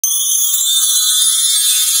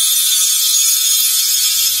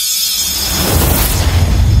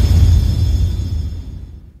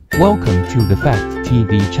Welcome to the Fact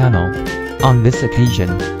TV channel. On this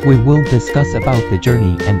occasion, we will discuss about the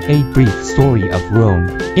journey and a brief story of Rome,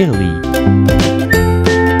 Italy.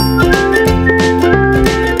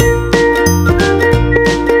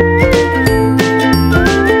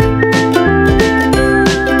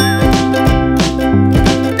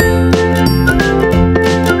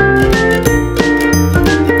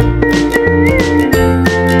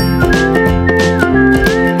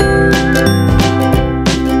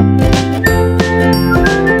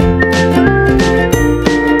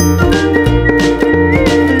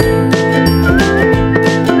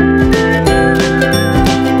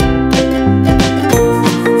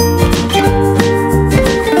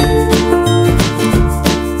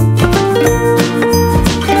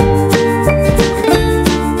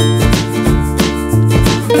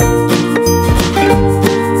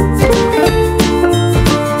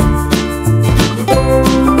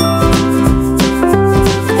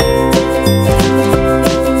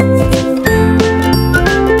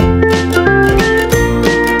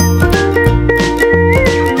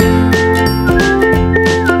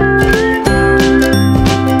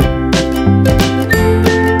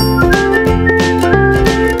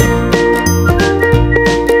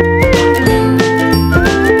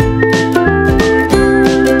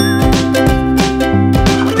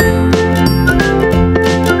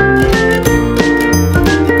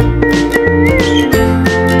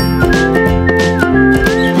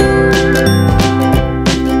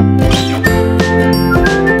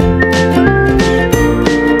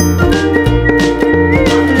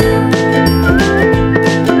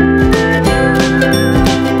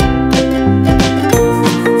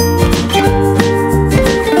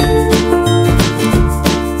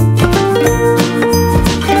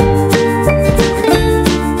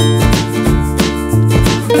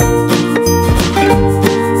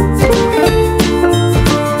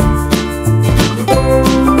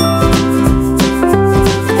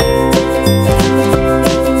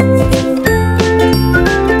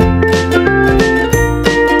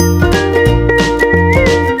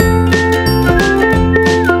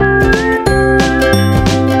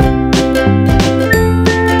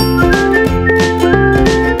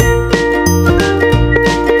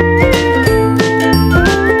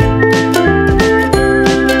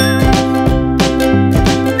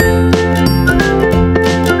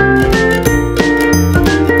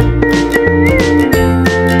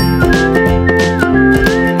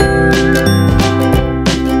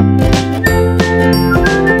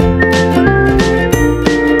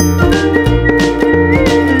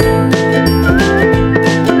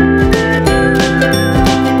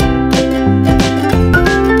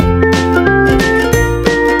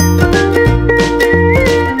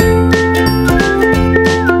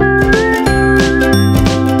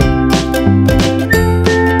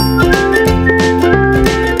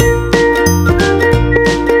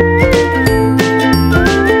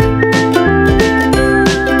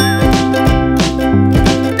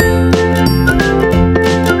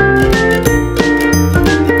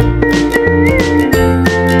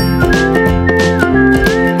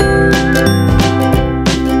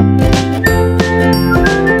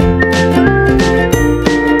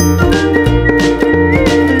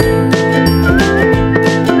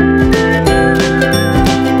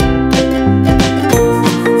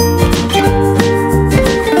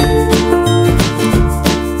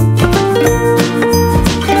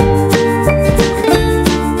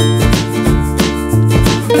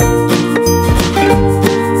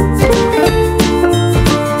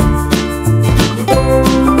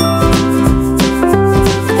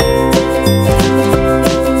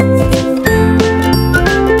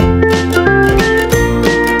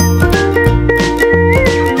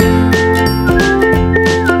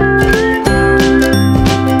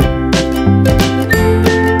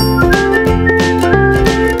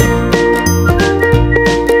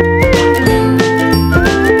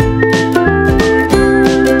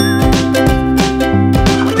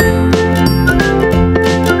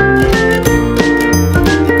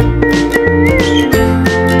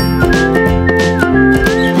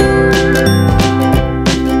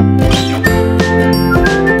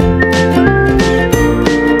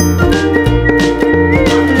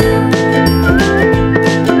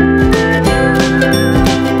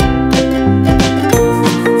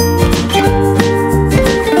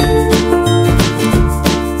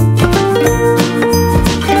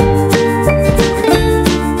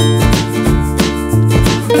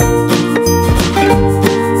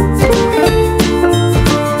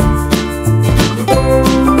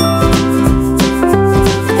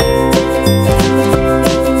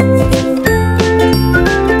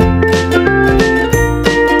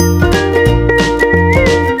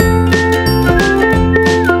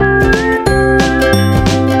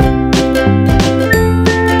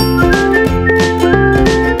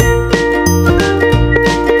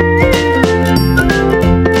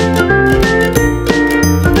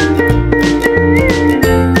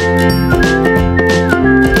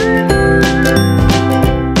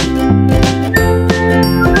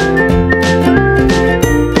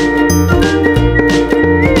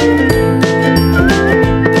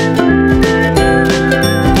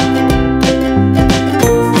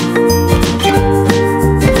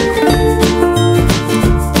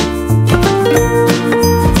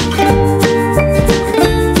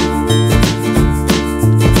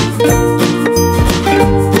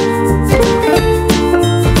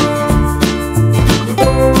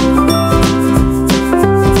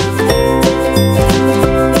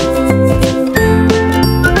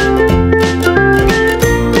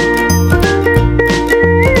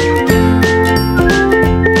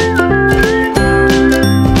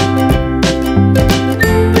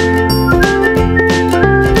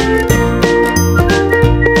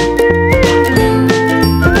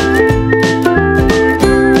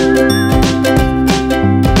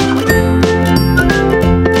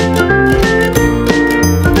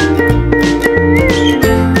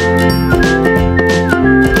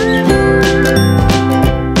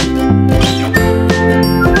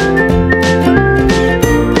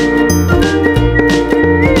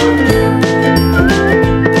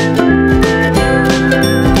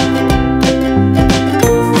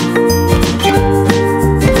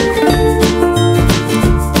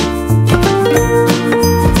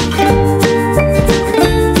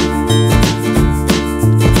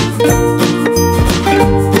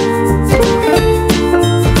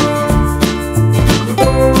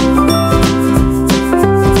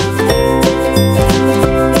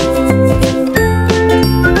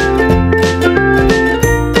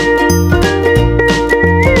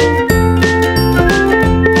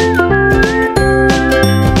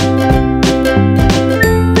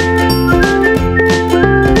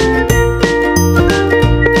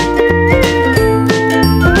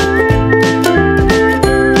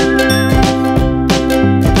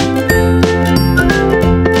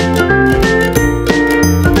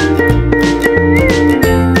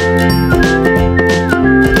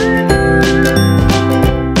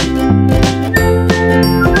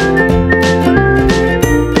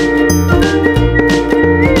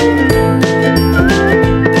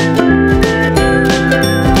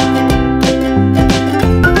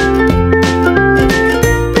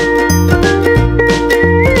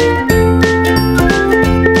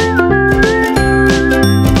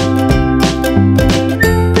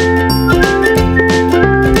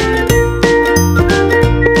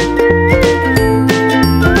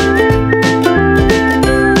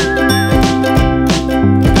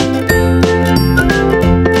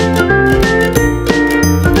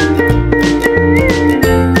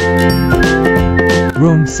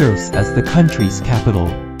 serves as the country's capital.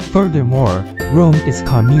 Furthermore, Rome is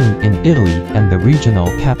commune in Italy and the regional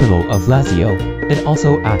capital of Lazio. It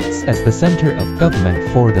also acts as the center of government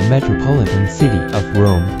for the metropolitan city of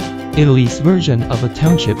Rome. Italy's version of a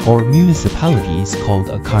township or municipality is called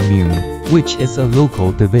a commune, which is a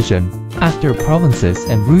local division. After provinces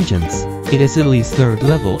and regions, it is Italy's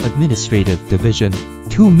third-level administrative division.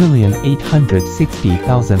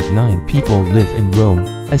 2,860,009 people live in Rome,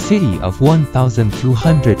 a city of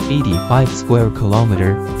 1,285 square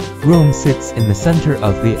kilometers. Rome sits in the center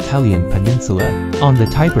of the Italian peninsula, on the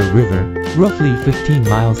Tiber River, roughly 15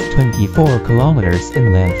 miles 24 kilometers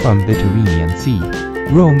inland from the Tyrrhenian Sea.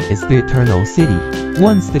 Rome is the eternal city,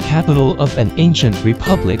 once the capital of an ancient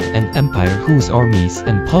republic and empire whose armies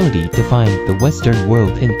and polity defined the Western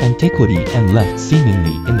world in antiquity and left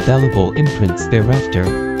seemingly indelible imprints thereafter.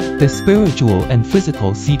 The spiritual and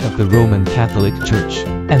physical seat of the Roman Catholic Church,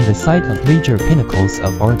 and the site of major pinnacles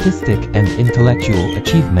of artistic and intellectual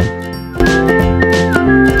achievement.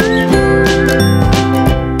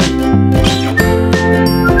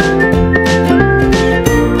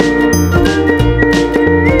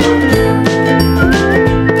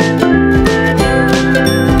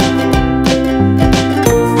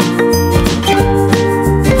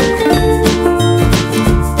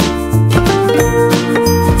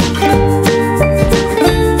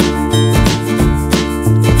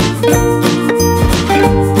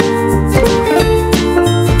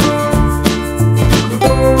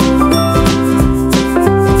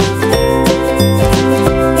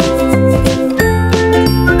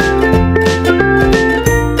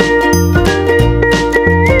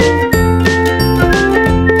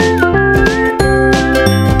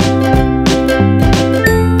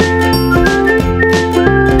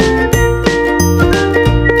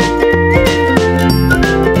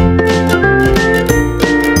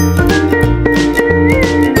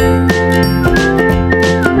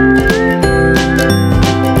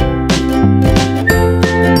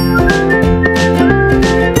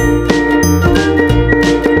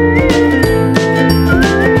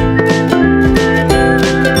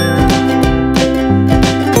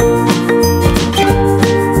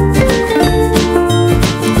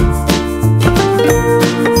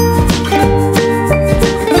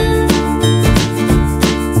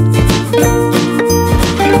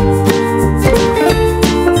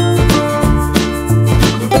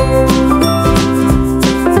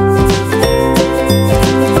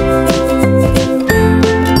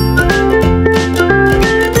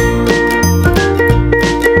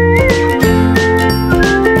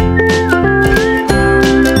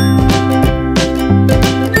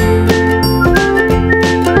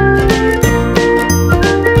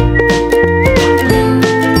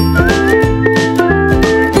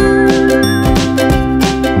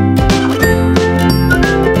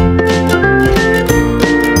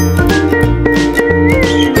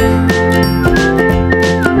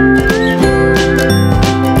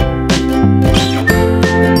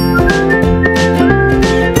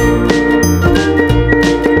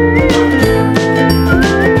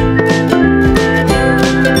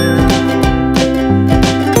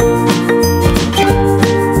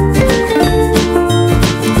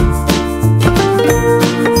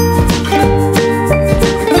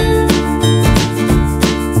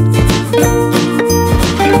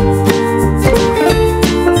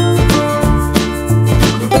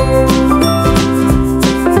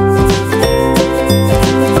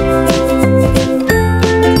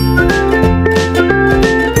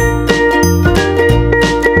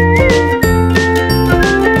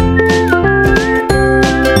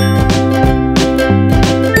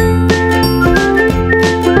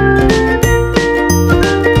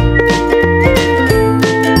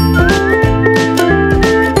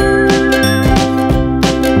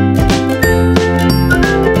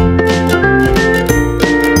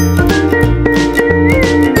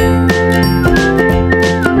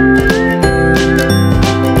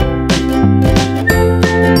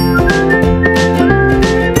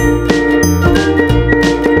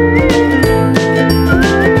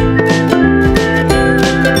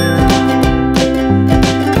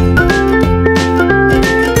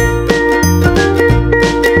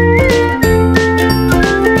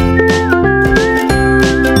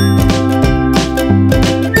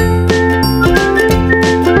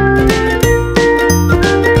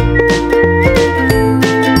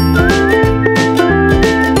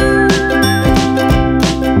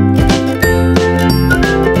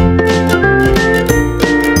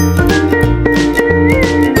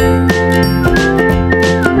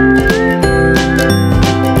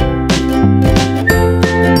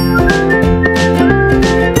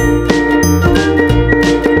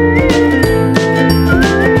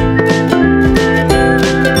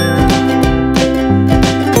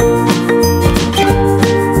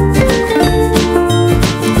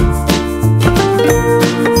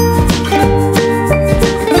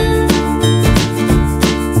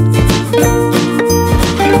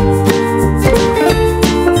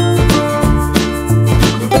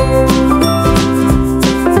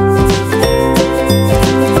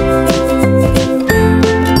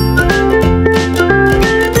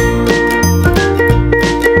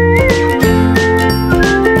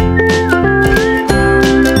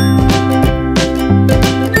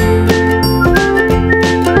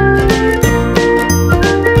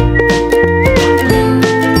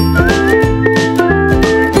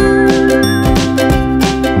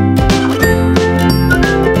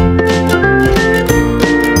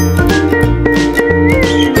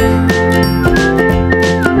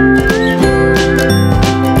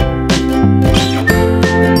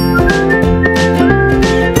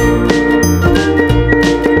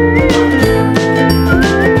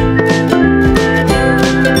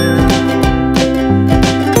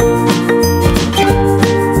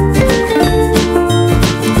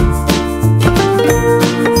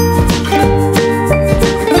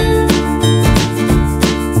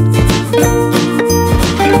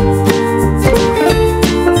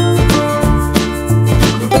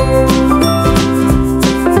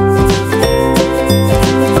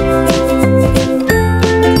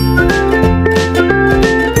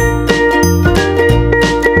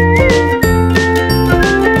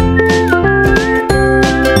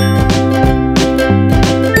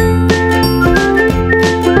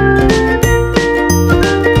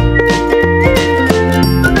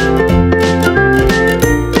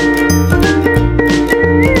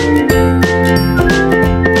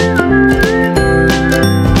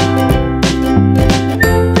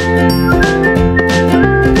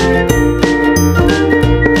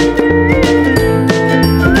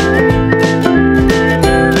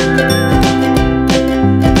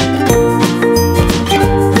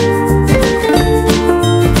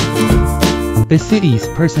 The city's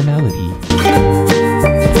personality.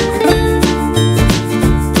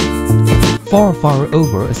 Far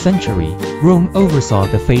over a century, Rome oversaw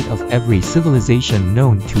the fate of every civilization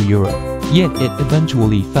known to Europe, yet it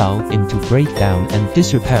eventually fell into breakdown and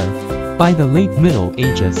disrepair. By the late Middle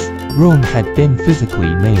Ages, Rome had been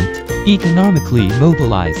physically maimed, economically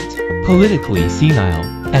mobilized, politically senile,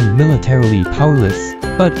 and militarily powerless,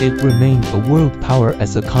 but it remained a world power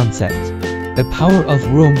as a concept. The power of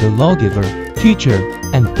Rome the lawgiver, teacher,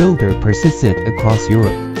 and builder persisted across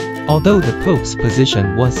Europe. Although the Pope's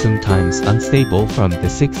position was sometimes unstable from the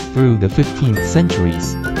 6th through the 15th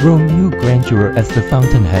centuries, Rome knew grandeur as the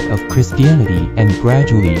fountainhead of Christianity and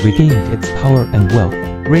gradually regained its power and wealth,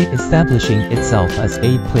 re-establishing itself as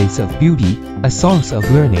a place of beauty, a source of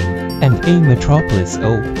learning, and a metropolis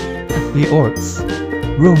of the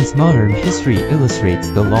Rome's modern history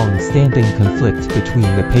illustrates the long-standing conflict between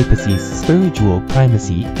the papacy's spiritual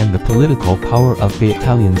primacy and the political power of the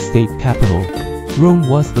Italian state capital. Rome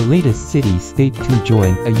was the latest city-state to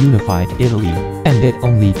join a unified Italy, and it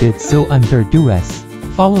only did so under duress,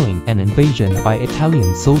 following an invasion by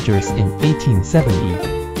Italian soldiers in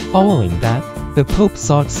 1870. Following that, the Pope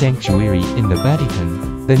sought sanctuary in the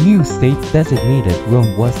Vatican. The new state-designated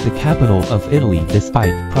Rome was the capital of Italy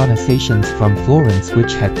despite protestations from Florence,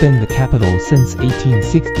 which had been the capital since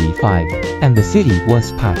 1865, and the city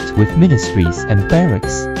was packed with ministries and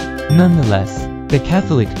barracks. Nonetheless, the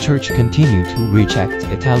Catholic Church continued to reject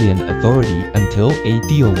Italian authority until a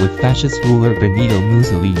deal with fascist ruler Benito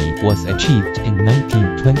Mussolini was achieved in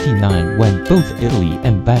 1929 when both Italy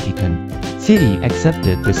and Vatican City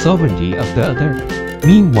accepted the sovereignty of the other.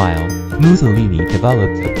 Meanwhile, Mussolini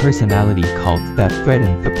developed a personality cult that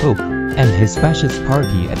threatened the Pope, and his fascist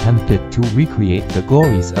party attempted to recreate the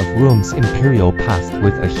glories of Rome's imperial past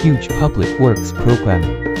with a huge public works program.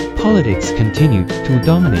 Politics continued to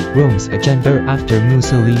dominate Rome's agenda after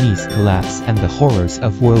Mussolini's collapse and the horrors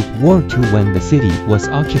of World War II when the city was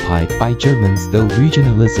occupied by Germans, though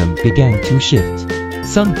regionalism began to shift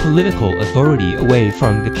some political authority away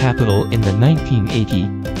from the capital in the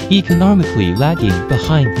 1980s. Economically lagging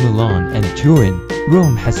behind Milan and Turin,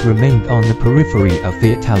 Rome has remained on the periphery of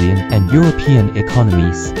the Italian and European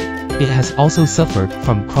economies. It has also suffered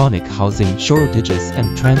from chronic housing shortages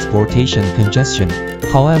and transportation congestion.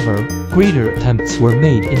 However, greater attempts were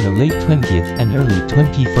made in the late 20th and early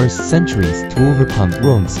 21st centuries to overcome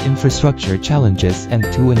Rome's infrastructure challenges and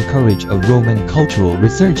to encourage a Roman cultural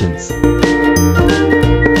resurgence.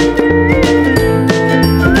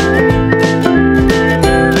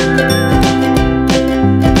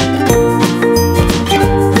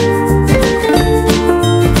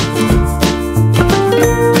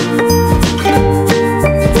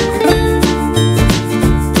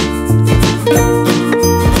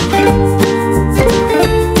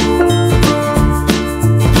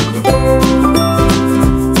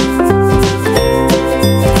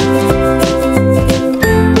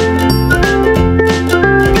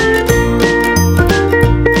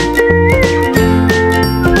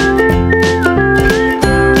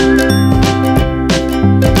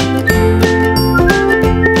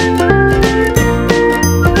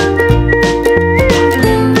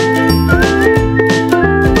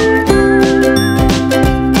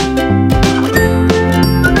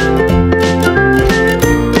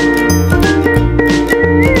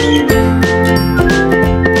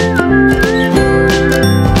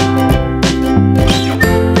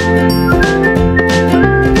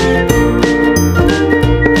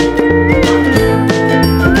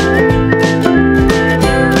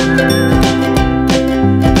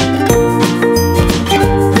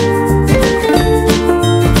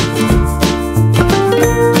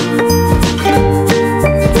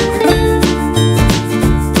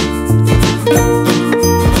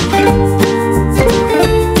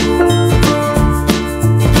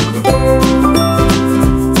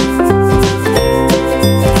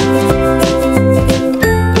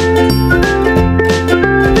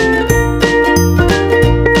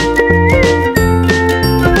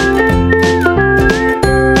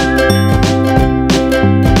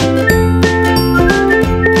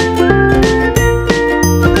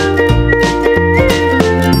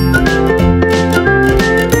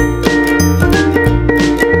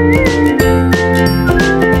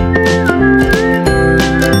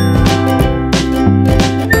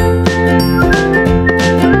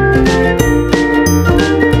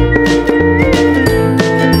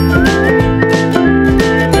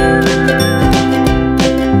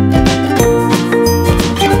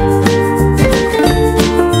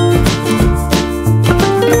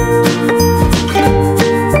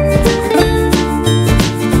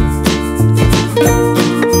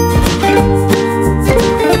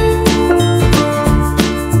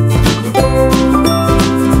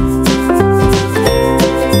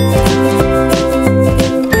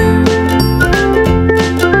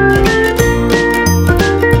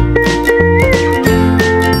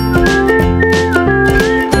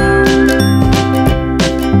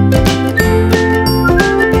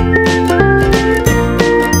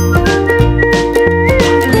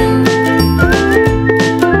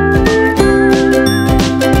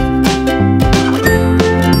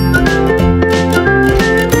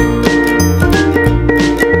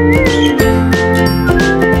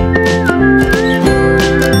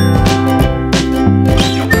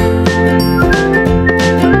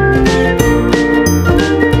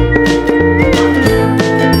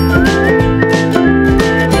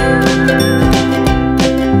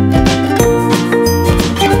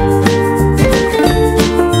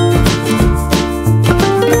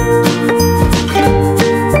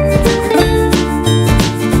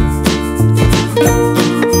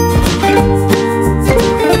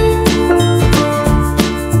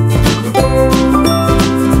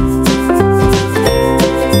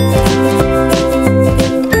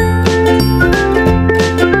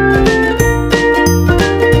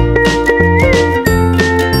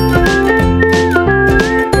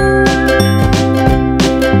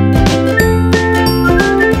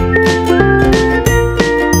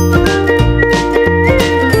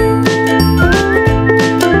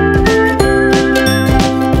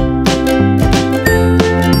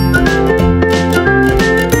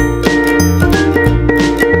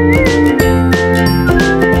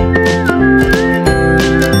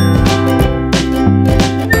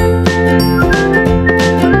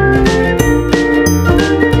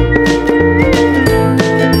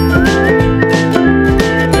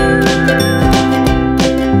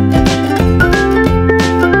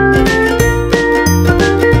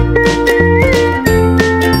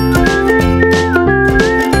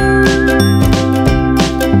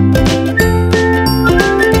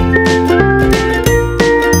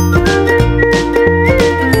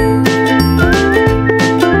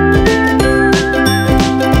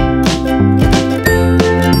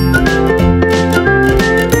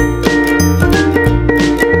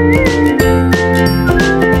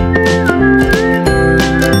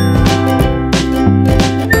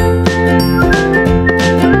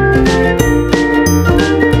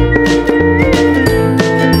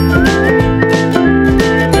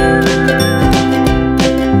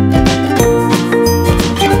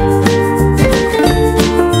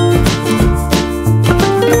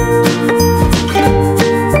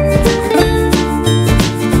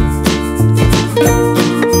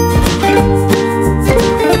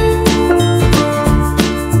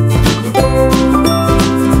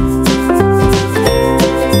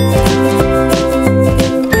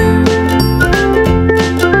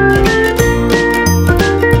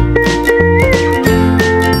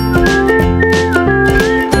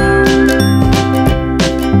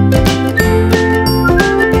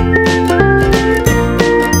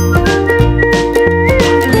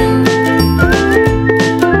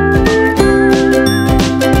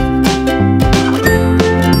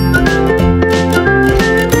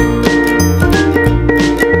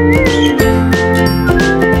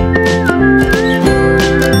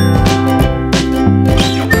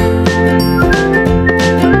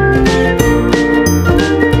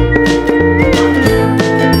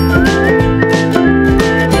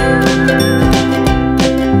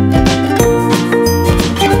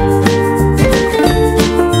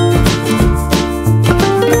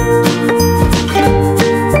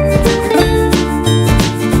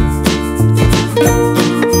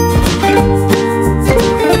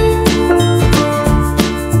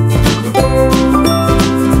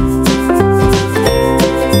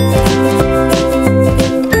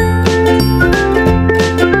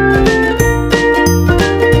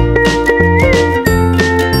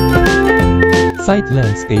 Site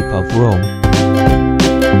landscape of Rome.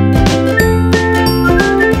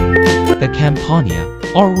 The Campania,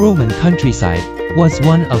 or Roman countryside, was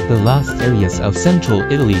one of the last areas of central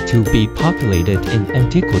Italy to be populated in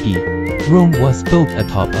antiquity. Rome was built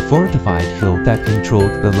atop a fortified hill that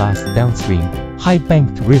controlled the last downstream,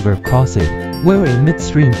 high-banked river crossing, where a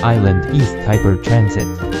midstream island East Tiber transit.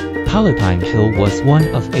 Palatine Hill was one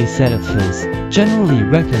of a set of hills, generally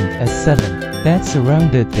reckoned as 7, that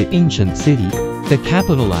surrounded the ancient city: the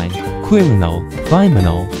Capitoline, Quirinal,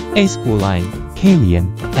 Viminal, Esquiline, Caelian,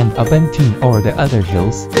 and Aventine, or the other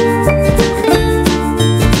hills.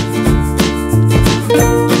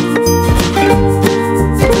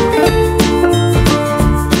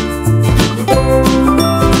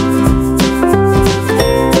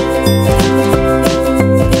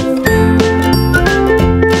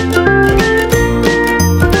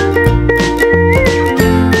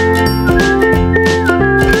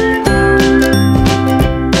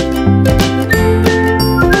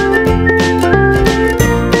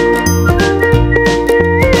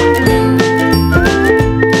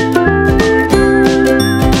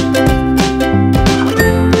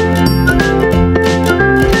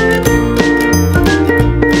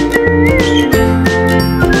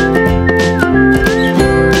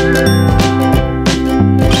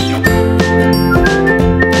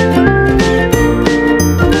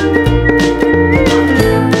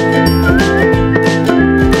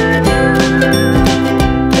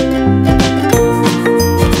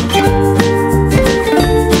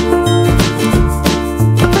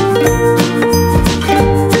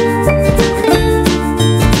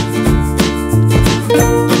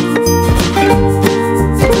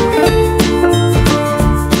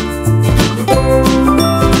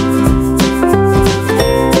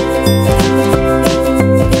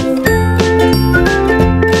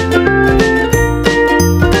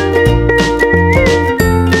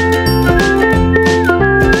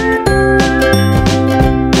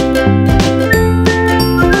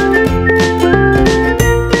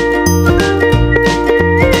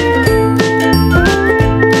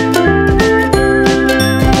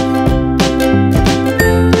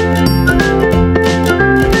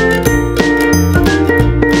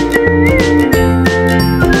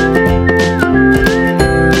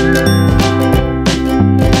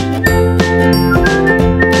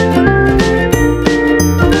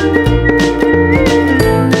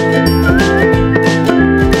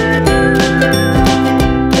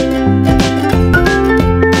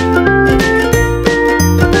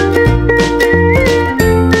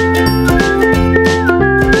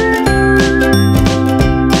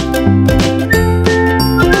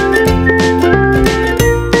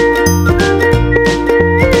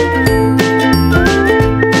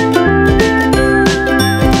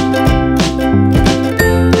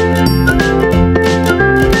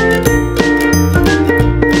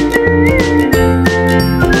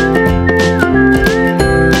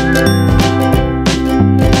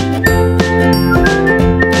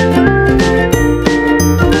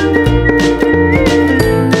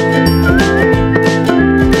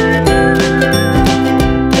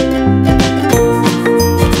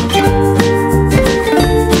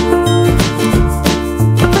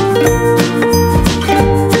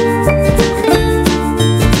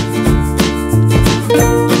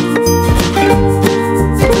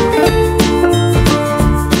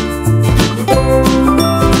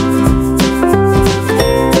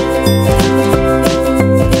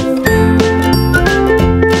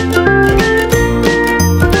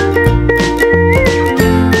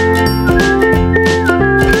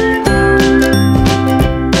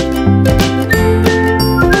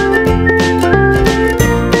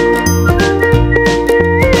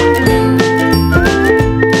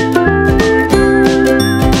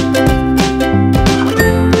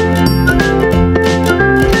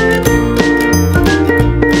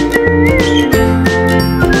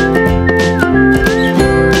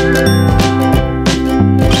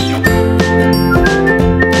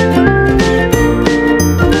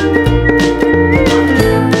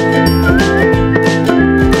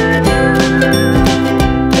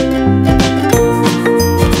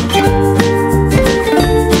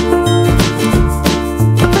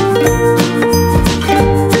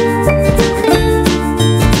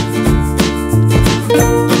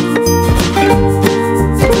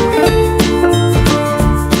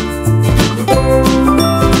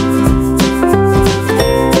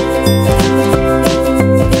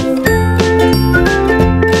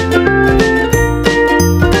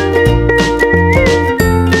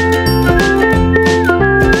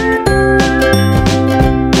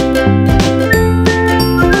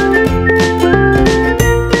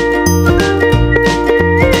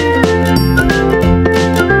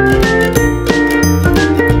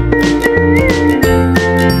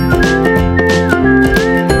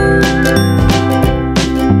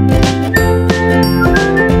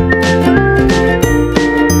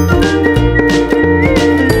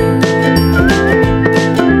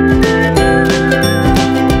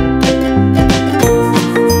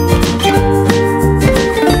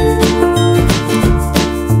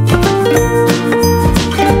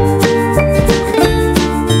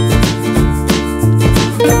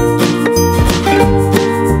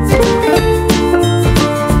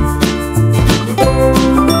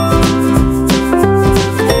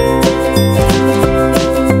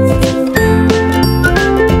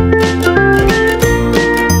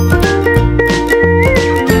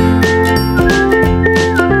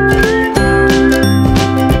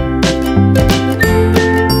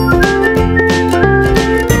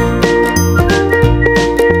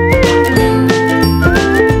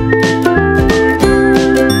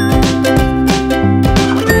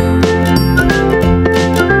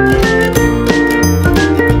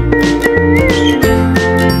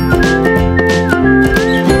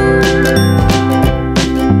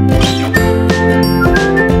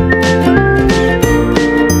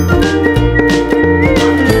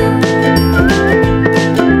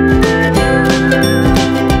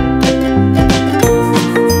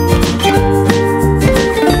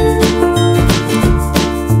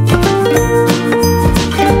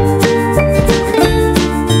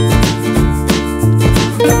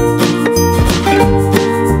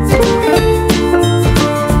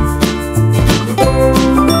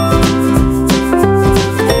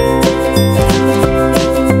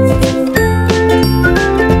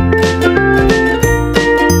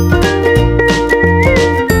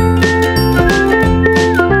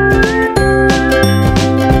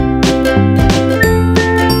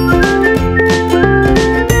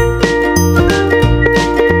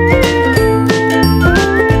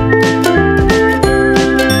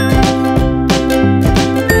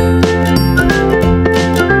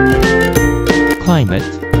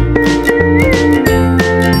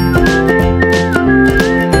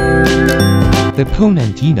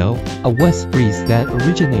 Rignano, a west breeze that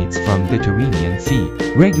originates from the Tyrrhenian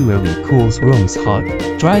Sea, regularly cools Rome's hot,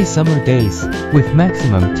 dry summer days, with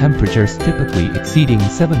maximum temperatures typically exceeding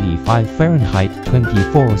 75 Fahrenheit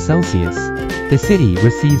 24 Celsius. The city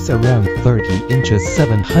receives around 30 inches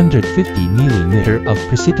 750 mm of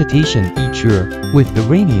precipitation each year, with the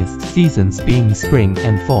rainiest seasons being spring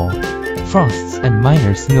and fall. Frosts and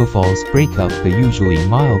minor snowfalls break up the usually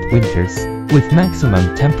mild winters, with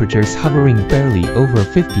maximum temperatures hovering barely over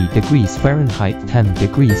 50 degrees Fahrenheit 10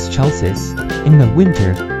 degrees Celsius. In the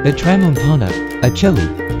winter, the tramontana, a chilly,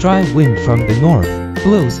 dry wind from the north,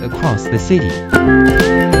 blows across the city.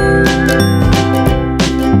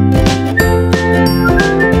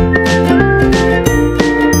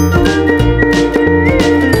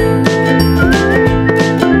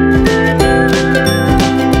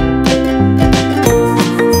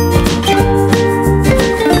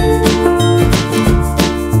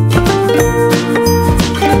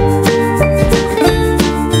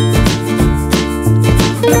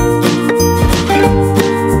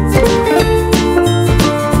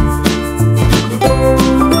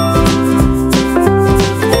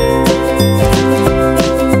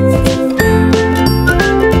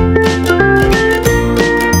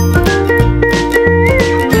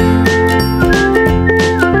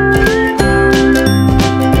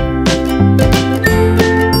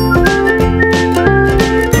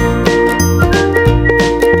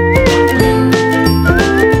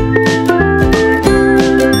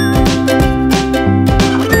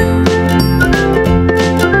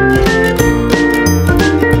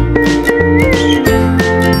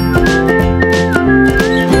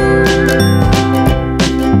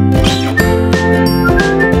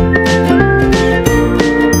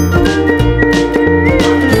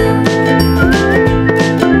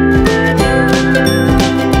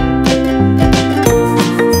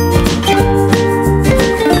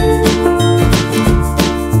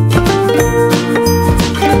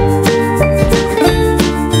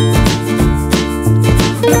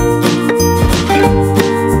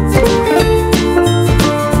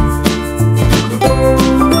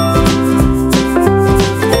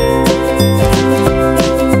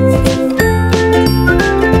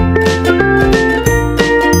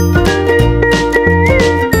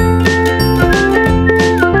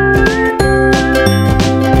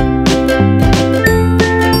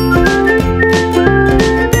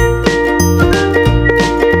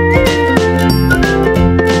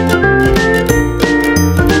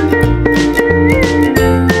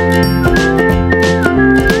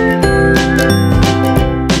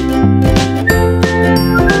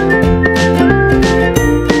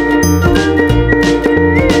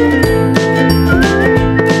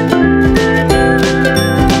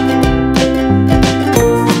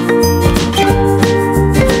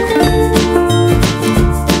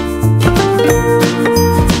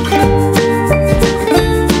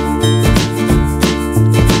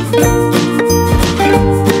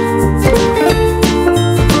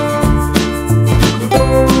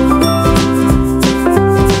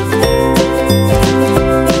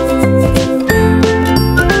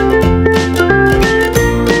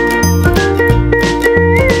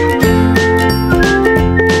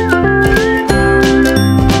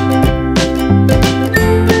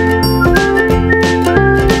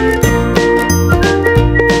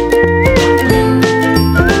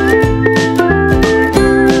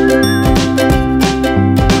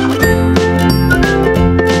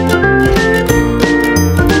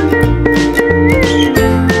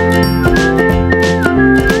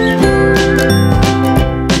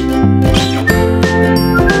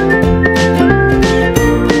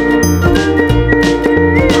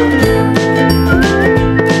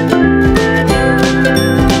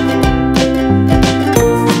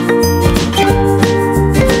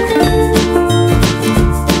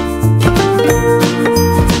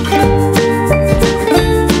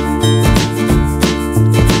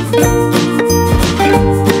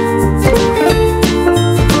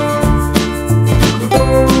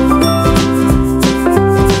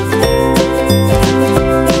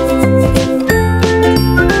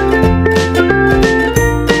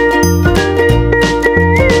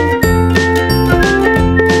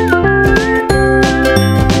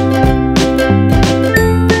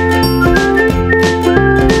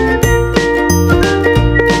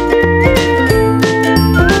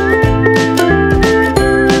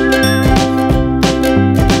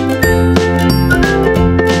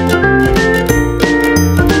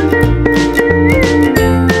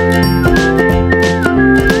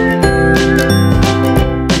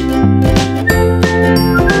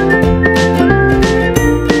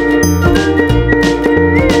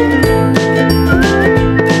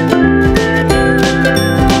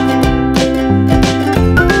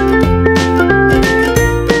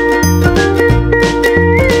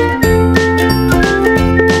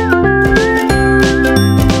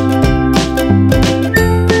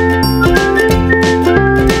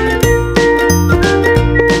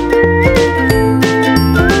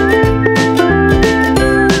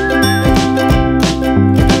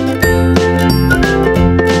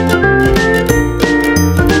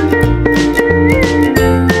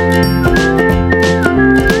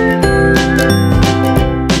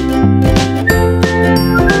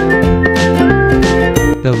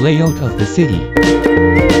 the city.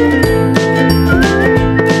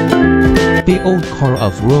 The old core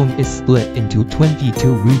of Rome is split into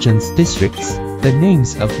 22 regions districts, the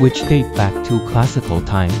names of which date back to classical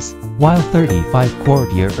times, while 35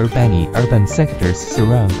 quartier urbani urban sectors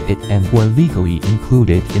surround it and were legally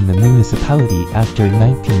included in the municipality after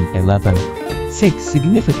 1911. 6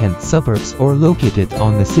 significant suburbs are located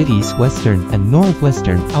on the city's western and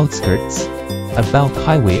northwestern outskirts. About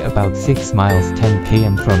highway about 6 miles 10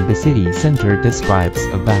 km from the city center describes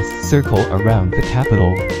a vast circle around the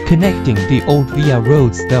capital, connecting the old via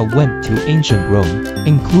roads that went to ancient Rome,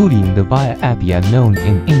 including the Via Appia known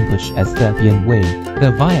in English as the Appian Way,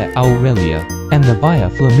 the Via Aurelia, and the Via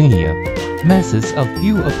Flaminia. Masses of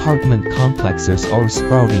few apartment complexes are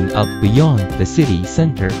sprouting up beyond the city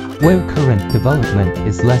center, where current development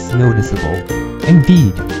is less noticeable.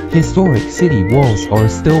 Indeed, historic city walls are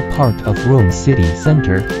still part of Rome's city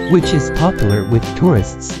center, which is popular with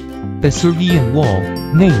tourists. The Servian Wall,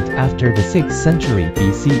 named after the 6th century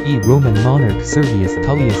BCE Roman monarch Servius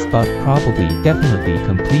Tullius but probably definitely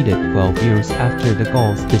completed 12 years after the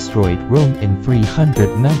Gauls destroyed Rome in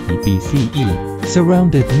 390 BCE,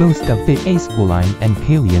 surrounded most of the Esquiline and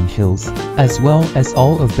Pelian hills, as well as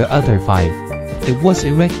all of the other 5. It was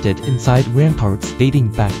erected inside ramparts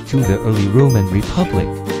dating back to the early Roman Republic.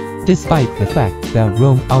 Despite the fact that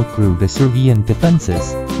Rome outgrew the Servian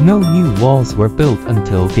defenses, no new walls were built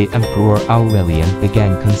until the Emperor Aurelian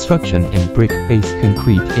began construction in brick-faced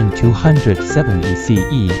concrete in 270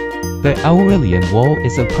 CE. The Aurelian Wall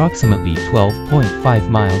is approximately 12.5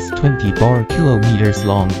 miles 20 kilometers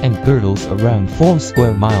long and girdles around 4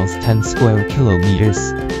 square miles 10 square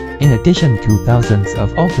kilometers. In addition to thousands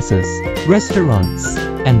of offices, restaurants,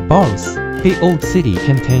 and bars, the old city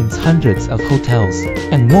contains hundreds of hotels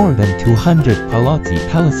and more than 200 palazzi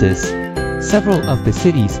palaces. Several of the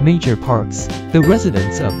city's major parks, the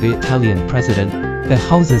residence of the Italian president, the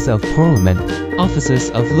houses of parliament,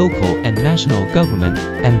 offices of local and national government,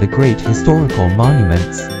 and the great historical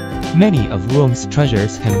monuments. Many of Rome's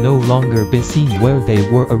treasures can no longer be seen where they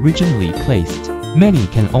were originally placed. Many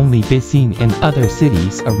can only be seen in other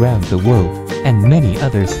cities around the world, and many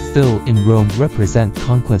others still in Rome represent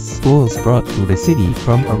conquest spoils brought to the city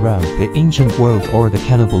from around the ancient world or the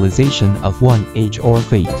cannibalization of one age or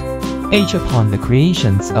fate. Age upon the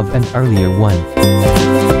creations of an earlier one.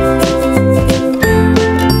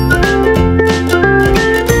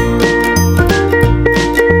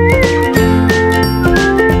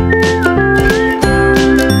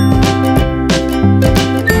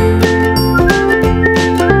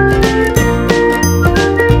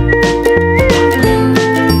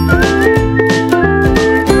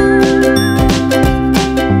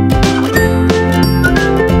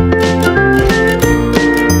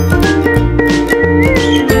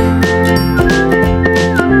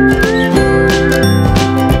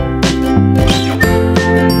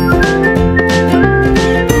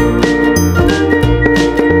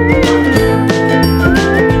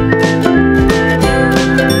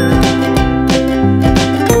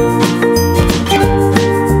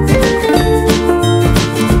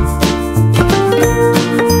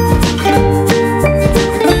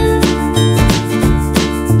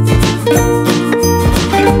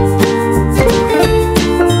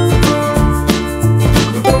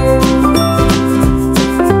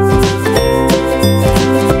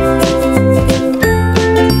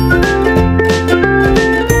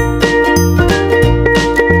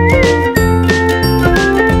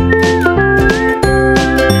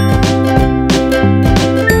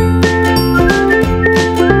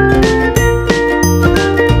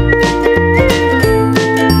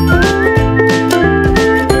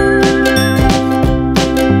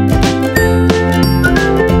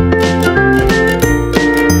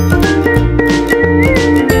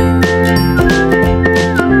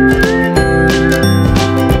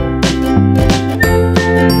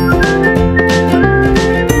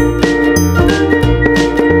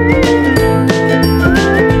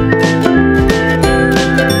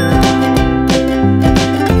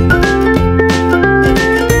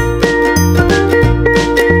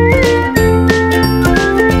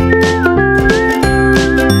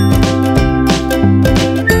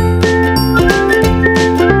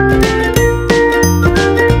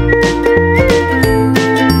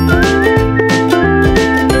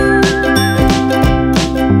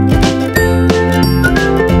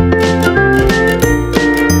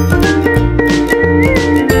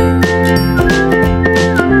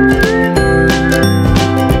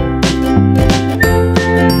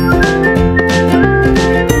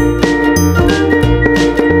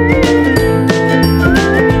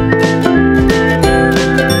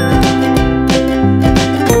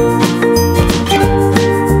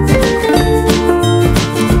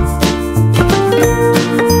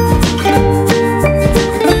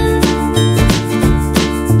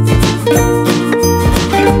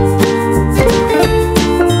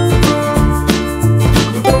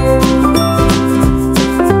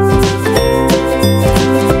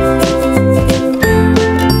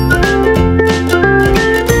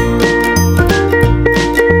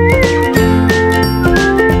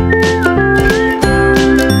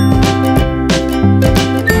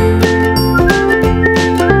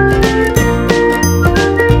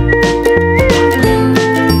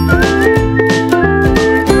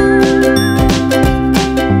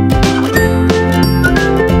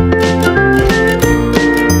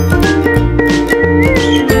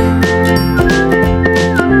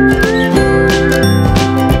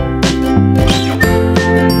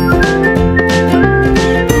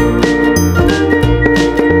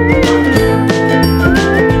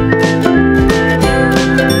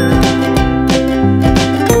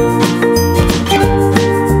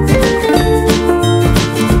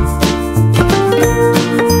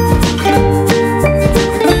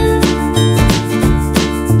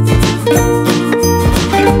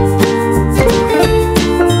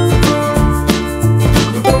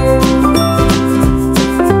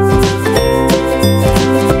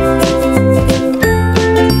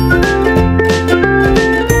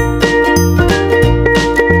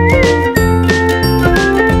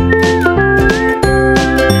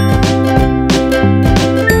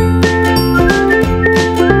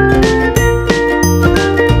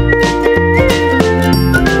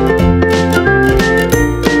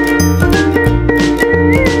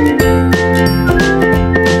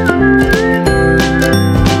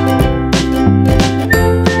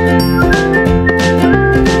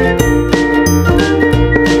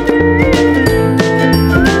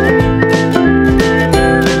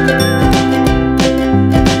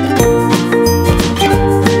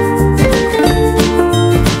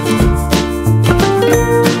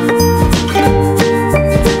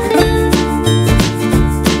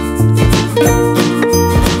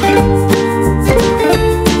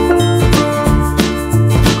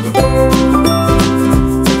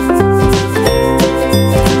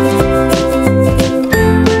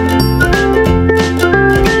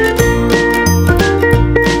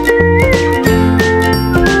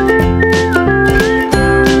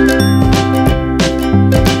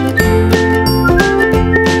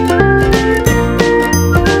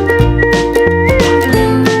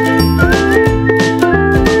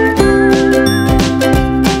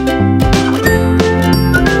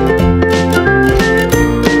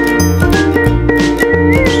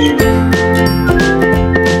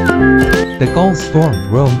 The Gauls stormed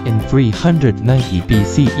Rome in 390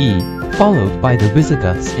 BCE, followed by the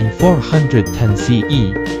Visigoths in 410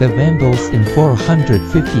 CE, the Vandals in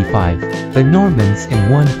 455, the Normans in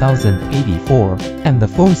 1084, and the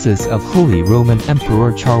forces of Holy Roman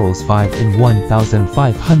Emperor Charles V in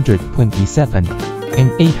 1527.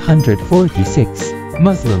 In 846,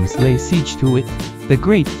 Muslims lay siege to it. The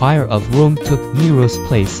Great Fire of Rome took Nero's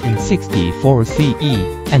place in 64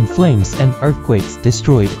 CE, and flames and earthquakes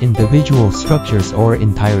destroyed individual structures or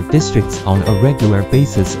entire districts on a regular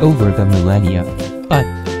basis over the millennia. But,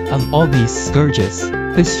 of all these scourges,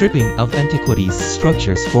 the stripping of antiquities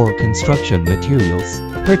structures for construction materials,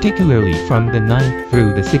 particularly from the 9th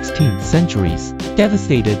through the 16th centuries,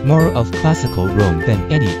 devastated more of classical Rome than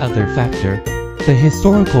any other factor. The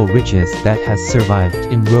historical riches that has survived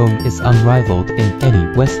in Rome is unrivaled in any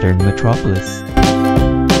Western metropolis.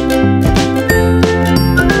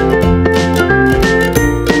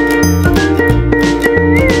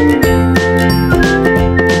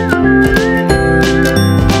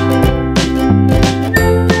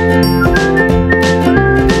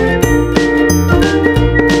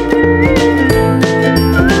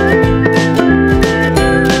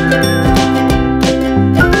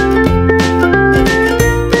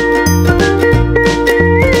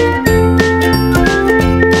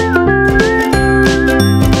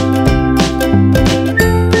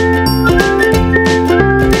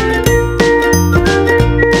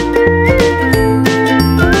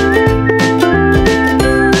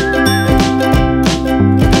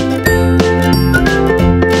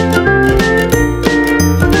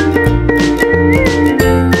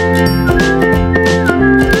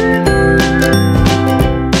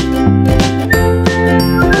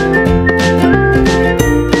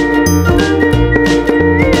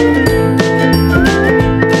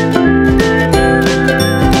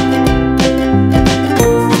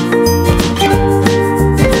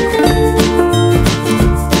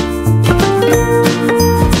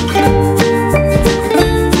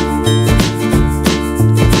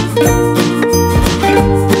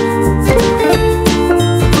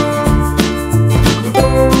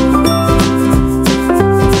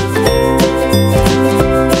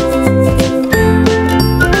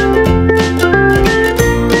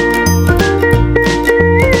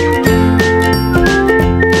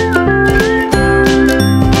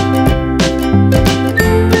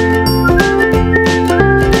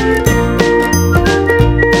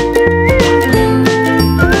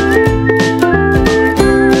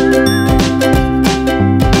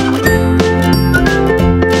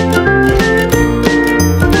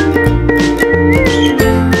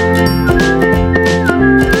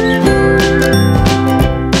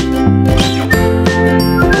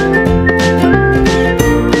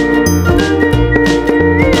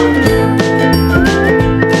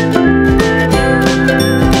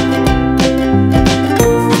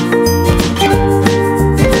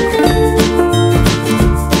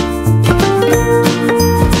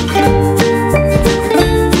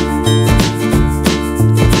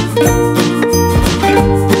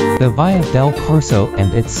 The Via del Corso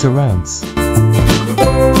and its surrounds.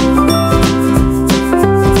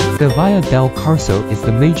 The Via del Corso is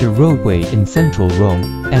the major roadway in central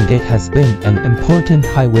Rome, and it has been an important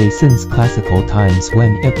highway since classical times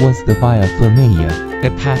when it was the Via Flaminia,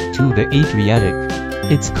 the path to the Adriatic.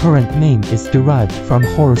 Its current name is derived from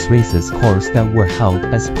horse races course that were held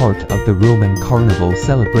as part of the Roman carnival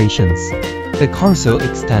celebrations. The Corso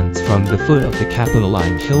extends from the foot of the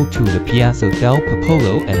Capitoline Hill to the Piazza del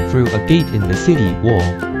Popolo and through a gate in the city wall,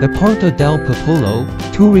 the Porta del Popolo,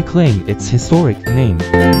 to reclaim its historic name.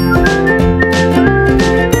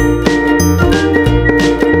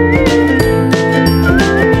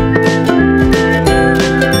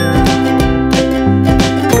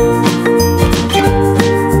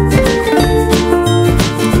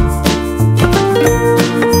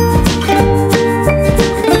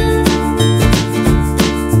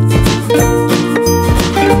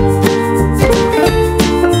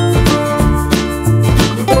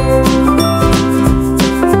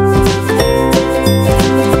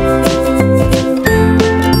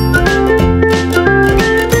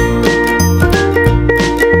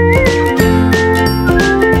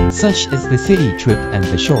 Such is the city trip and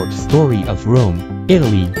the short story of Rome,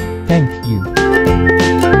 Italy. Thank you.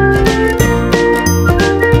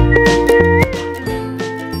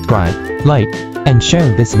 Subscribe, like, and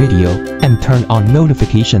share this video, and turn on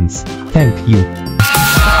notifications. Thank you.